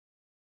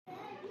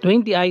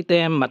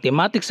20-item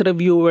Mathematics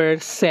Reviewer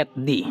Set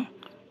D,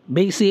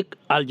 Basic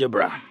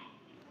Algebra.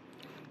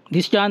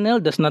 This channel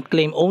does not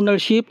claim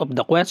ownership of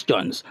the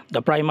questions.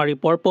 The primary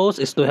purpose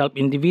is to help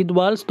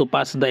individuals to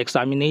pass the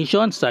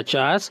examinations such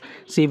as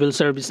Civil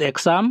Service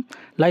Exam,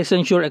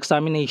 Licensure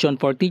Examination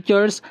for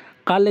Teachers,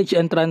 College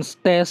Entrance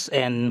Test,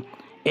 and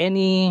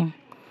any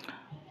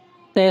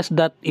test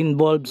that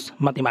involves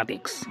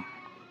mathematics.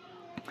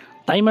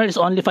 Timer is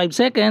only 5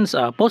 seconds.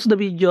 Pause the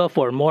video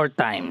for more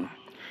time.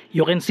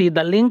 You can see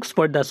the links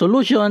for the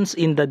solutions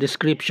in the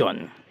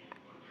description.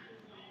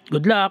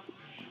 Good luck!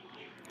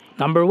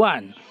 Number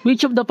 1.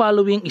 Which of the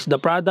following is the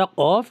product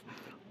of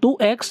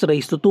 2x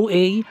raised to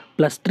 2a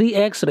plus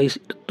 3x raised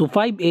to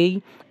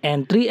 5a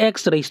and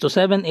 3x raised to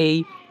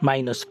 7a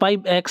minus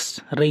 5x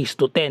raised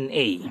to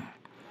 10a?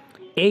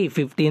 A.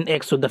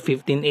 15x to the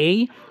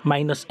 15a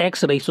minus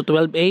x raised to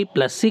 12a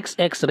plus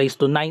 6x raised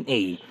to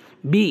 9a.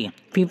 B.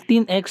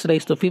 15x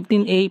raised to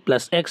 15a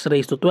plus x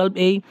raised to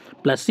 12a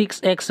plus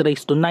 6x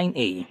raised to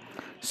 9a.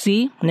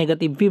 C.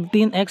 Negative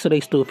 15x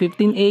raised to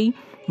 15a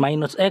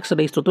minus x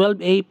raised to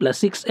 12a plus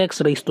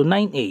 6x raised to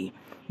 9a.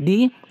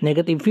 D.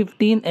 Negative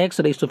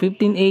 15x raised to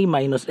 15a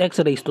minus x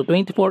raised to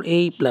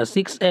 24a plus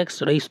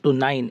 6x raised to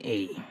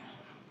 9a.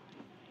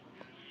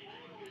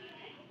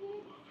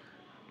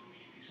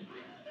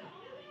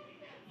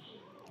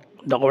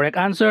 The correct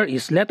answer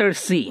is letter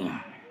C.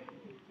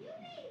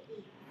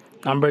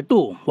 Number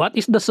 2. What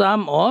is the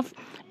sum of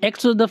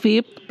x to the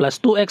 5th plus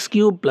 2x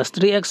cubed plus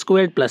 3x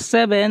squared plus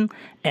 7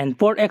 and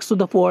 4x to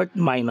the 4th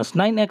minus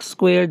 9x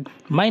squared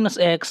minus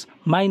x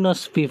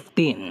minus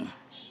 15?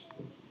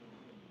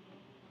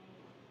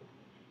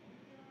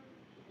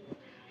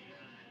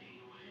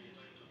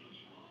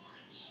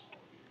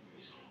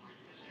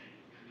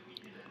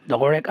 The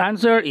correct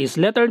answer is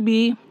letter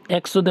B,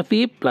 x to the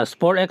 5th plus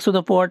 4x to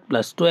the 4th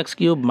plus 2x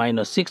cubed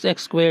minus 6x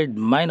squared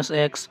minus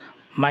x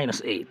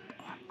minus 8.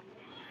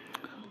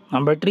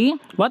 Number 3,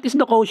 what is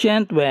the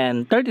quotient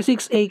when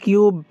 36a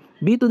cubed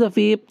b to the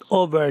 5th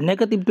over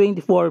negative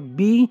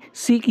 24b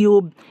c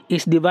cubed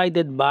is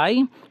divided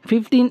by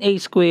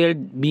 15a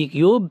squared b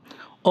cubed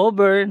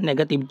over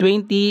negative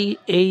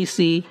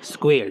 20ac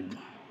squared?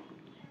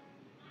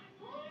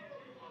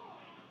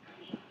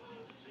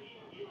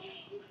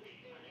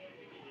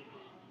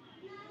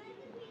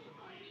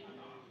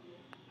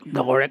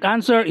 The correct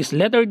answer is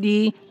letter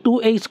D,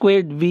 2a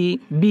squared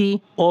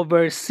b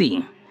over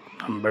c.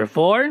 Number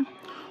 4,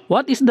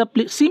 what is the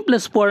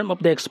simplest form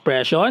of the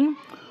expression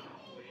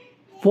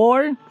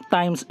 4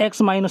 times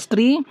x minus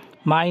 3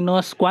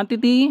 minus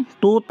quantity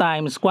 2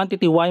 times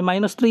quantity y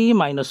minus 3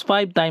 minus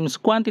 5 times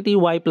quantity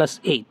y plus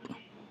 8?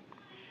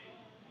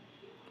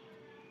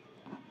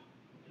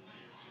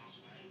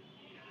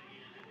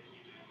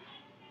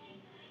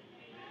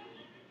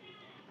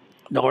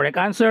 The correct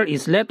answer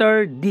is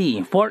letter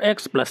D,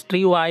 4x plus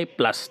 3y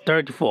plus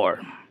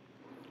 34.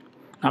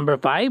 Number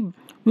 5,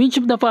 which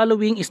of the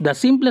following is the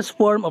simplest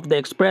form of the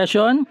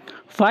expression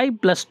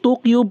 5 plus 2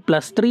 cubed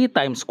plus 3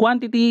 times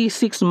quantity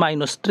 6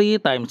 minus 3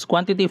 times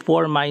quantity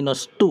 4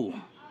 minus 2?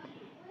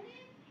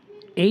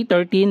 A.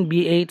 13,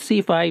 B. 8,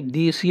 C. 5,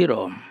 D.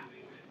 0.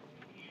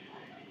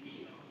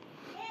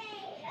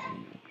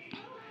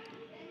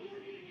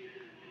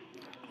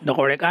 The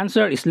correct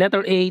answer is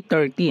letter A,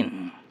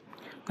 13.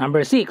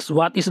 Number 6,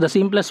 what is the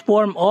simplest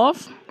form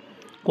of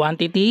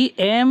quantity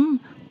m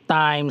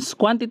times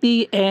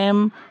quantity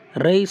m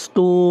raised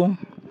to,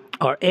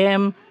 or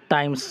m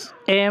times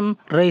m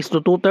raised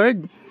to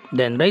 2/3,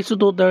 then raised to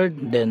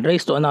 2/3, then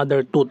raised to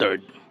another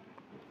 2/3?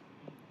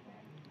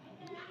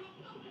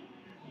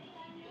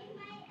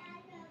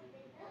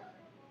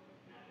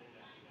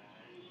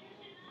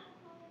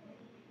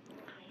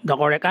 The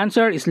correct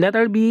answer is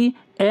letter B,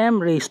 m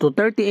raised to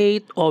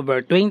 38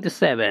 over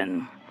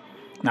 27.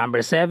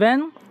 Number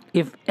 7,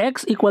 if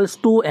x equals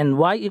 2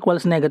 and y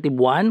equals negative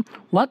 1,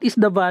 what is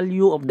the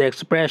value of the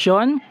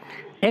expression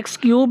x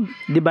cubed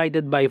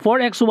divided by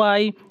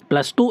 4xy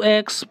plus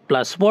 2x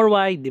plus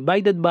 4y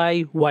divided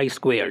by y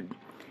squared?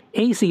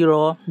 A.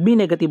 0, B.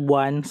 negative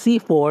 1, C.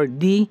 4,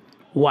 D.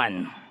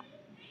 1.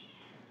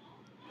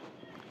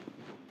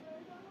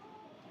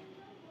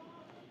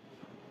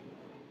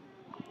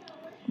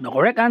 The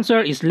correct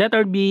answer is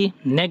letter B,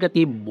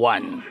 negative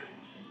 1.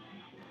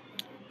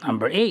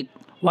 Number 8.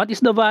 What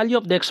is the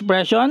value of the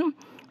expression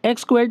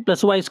x squared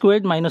plus y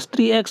squared minus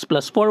 3x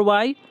plus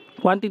 4y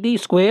quantity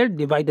squared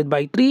divided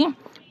by 3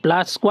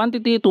 plus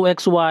quantity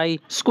 2xy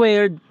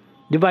squared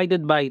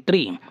divided by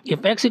 3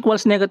 if x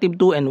equals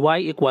negative 2 and y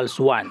equals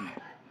 1?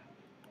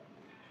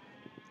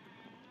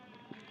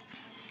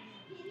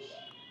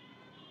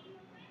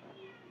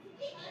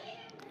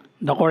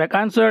 The correct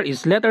answer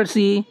is letter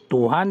C,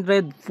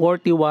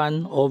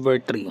 241 over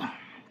 3.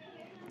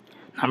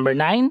 Number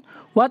 9.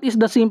 What is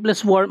the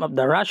simplest form of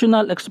the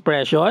rational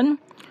expression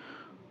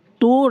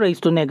 2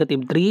 raised to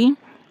negative 3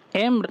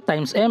 m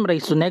times m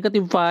raised to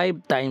negative 5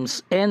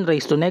 times n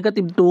raised to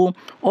negative 2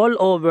 all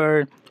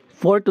over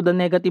 4 to the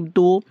negative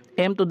 2,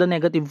 m to the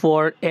negative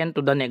 4, n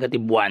to the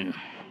negative 1.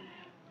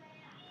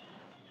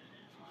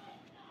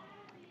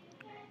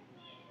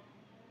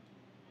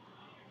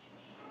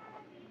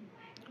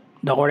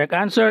 The correct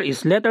answer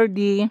is letter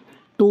D,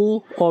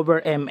 2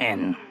 over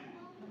mn.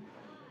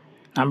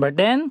 Number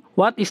 10,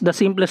 what is the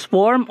simplest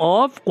form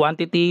of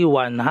quantity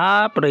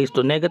 1/2 raised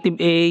to negative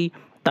a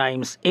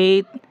times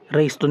 8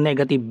 raised to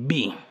negative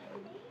b?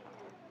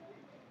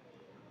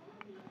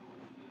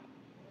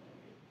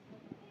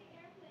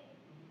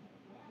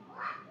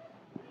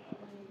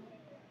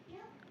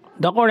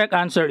 The correct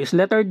answer is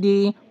letter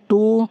D,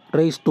 2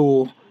 raised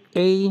to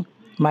a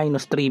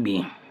minus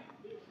 3b.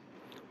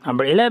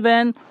 Number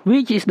 11,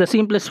 which is the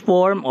simplest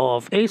form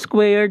of a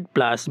squared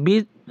plus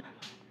b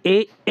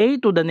a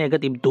to the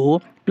negative 2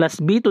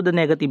 plus b to the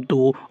negative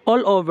 2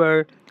 all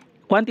over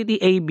quantity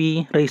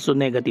ab raised to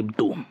negative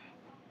 2?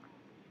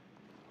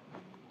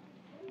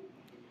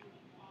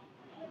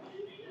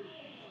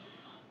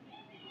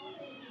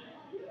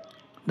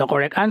 The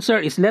correct answer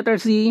is letter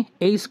C,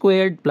 a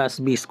squared plus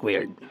b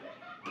squared.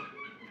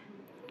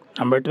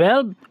 Number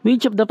 12,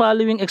 which of the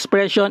following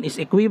expression is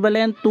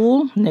equivalent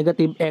to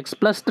negative x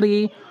plus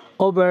 3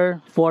 over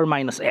 4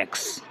 minus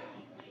x?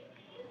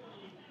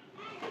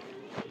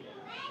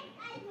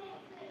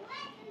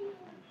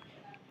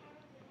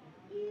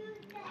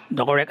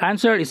 The correct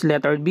answer is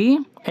letter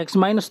B, x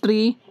minus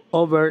 3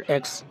 over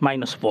x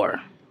minus 4.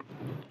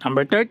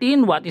 Number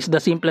 13, what is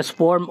the simplest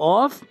form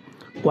of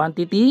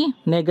quantity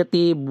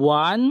negative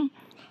 1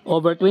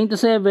 over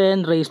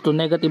 27 raised to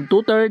negative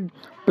 2/3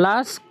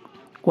 plus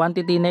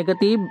quantity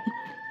negative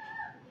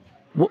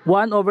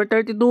 1 over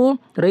 32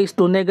 raised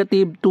to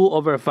negative 2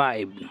 over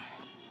 5?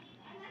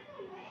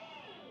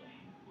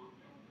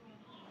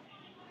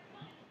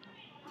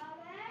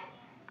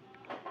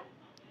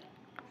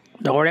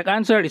 The correct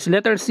answer is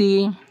letter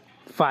C,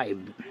 5.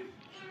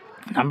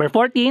 Number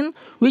 14,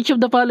 which of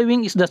the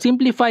following is the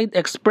simplified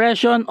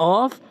expression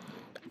of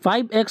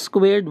 5x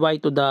squared y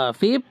to the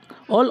 5th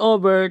all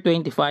over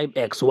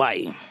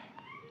 25xy?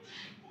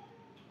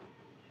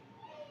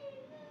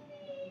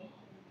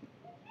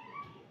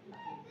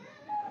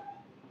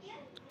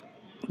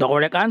 The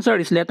correct answer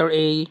is letter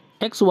A,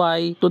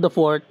 xy to the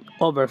 4th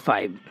over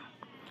 5.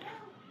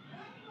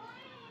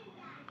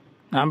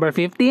 Number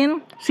 15,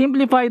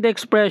 simplify the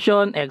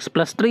expression x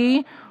plus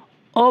 3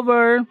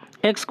 over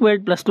x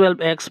squared plus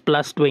 12x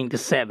plus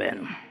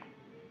 27.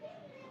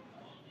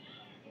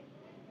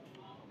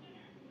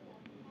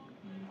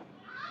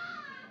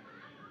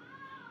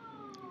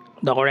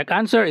 The correct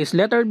answer is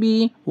letter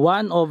B,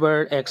 1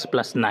 over x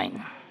plus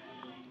 9.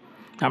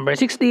 Number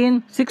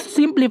 16,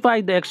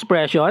 simplify the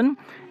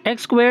expression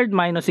x squared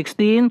minus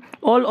 16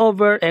 all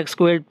over x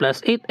squared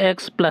plus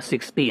 8x plus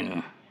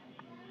 16.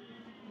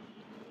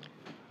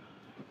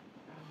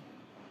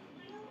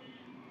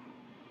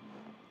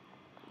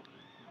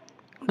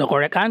 The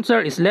correct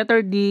answer is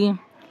letter D,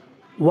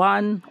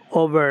 1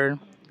 over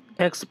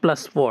x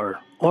plus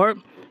 4. Or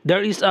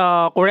there is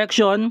a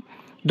correction.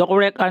 The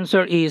correct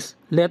answer is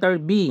letter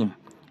B,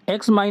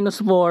 x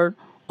minus 4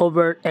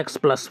 over x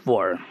plus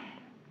 4.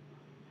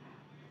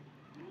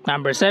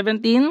 Number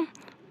 17,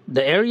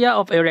 the area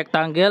of a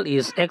rectangle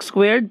is x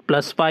squared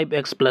plus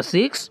 5x plus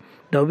 6.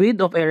 The width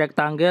of a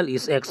rectangle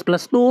is x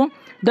plus 2.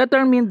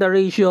 Determine the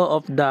ratio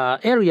of the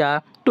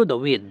area to the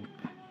width.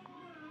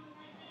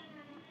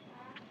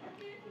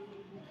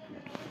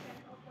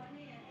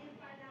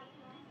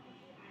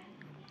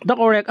 The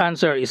correct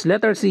answer is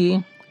letter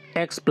C,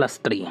 x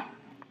plus 3.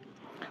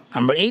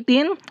 Number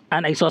 18,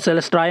 an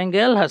isosceles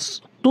triangle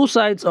has two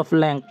sides of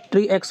length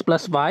 3x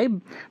plus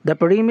 5. The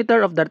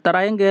perimeter of the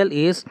triangle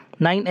is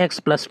 9x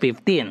plus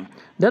 15.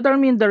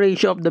 Determine the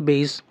ratio of the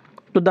base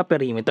to the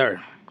perimeter.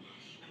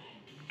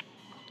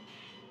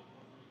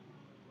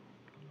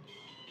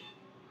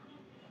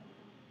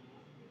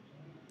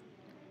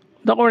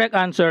 The correct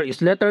answer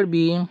is letter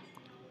B,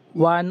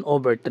 1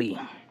 over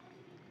 3.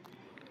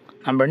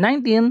 Number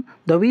 19,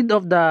 the width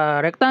of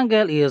the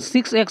rectangle is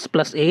 6x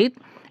plus 8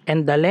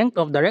 and the length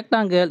of the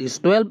rectangle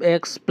is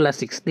 12x plus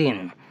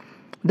 16.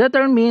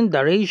 Determine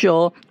the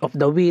ratio of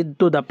the width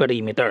to the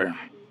perimeter.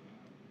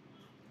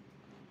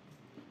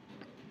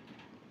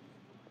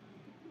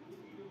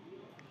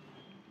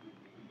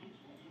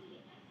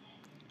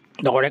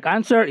 The correct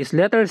answer is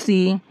letter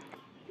C,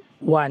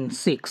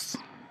 1/6.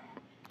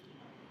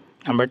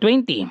 Number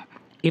 20.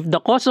 If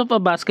the cost of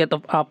a basket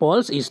of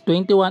apples is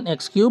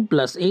 21x cubed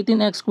plus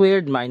 18x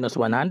squared minus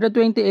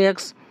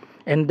 120x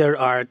and there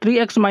are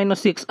 3x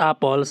minus 6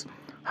 apples,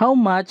 how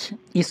much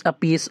is a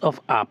piece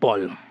of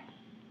apple?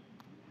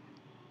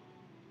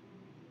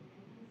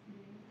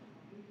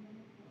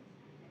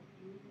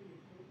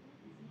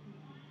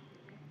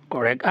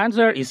 Correct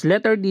answer is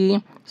letter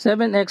D,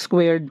 7x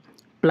squared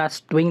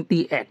plus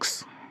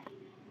 20x.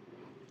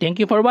 Thank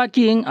you for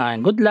watching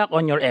and good luck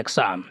on your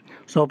exam.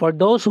 So for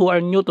those who are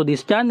new to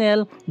this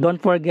channel,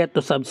 don't forget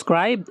to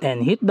subscribe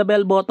and hit the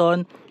bell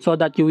button so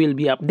that you will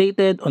be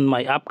updated on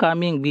my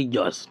upcoming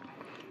videos.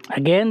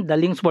 Again, the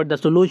links for the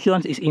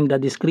solutions is in the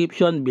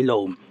description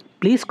below.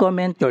 Please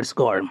comment your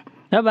score.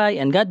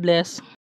 Bye-bye and God bless.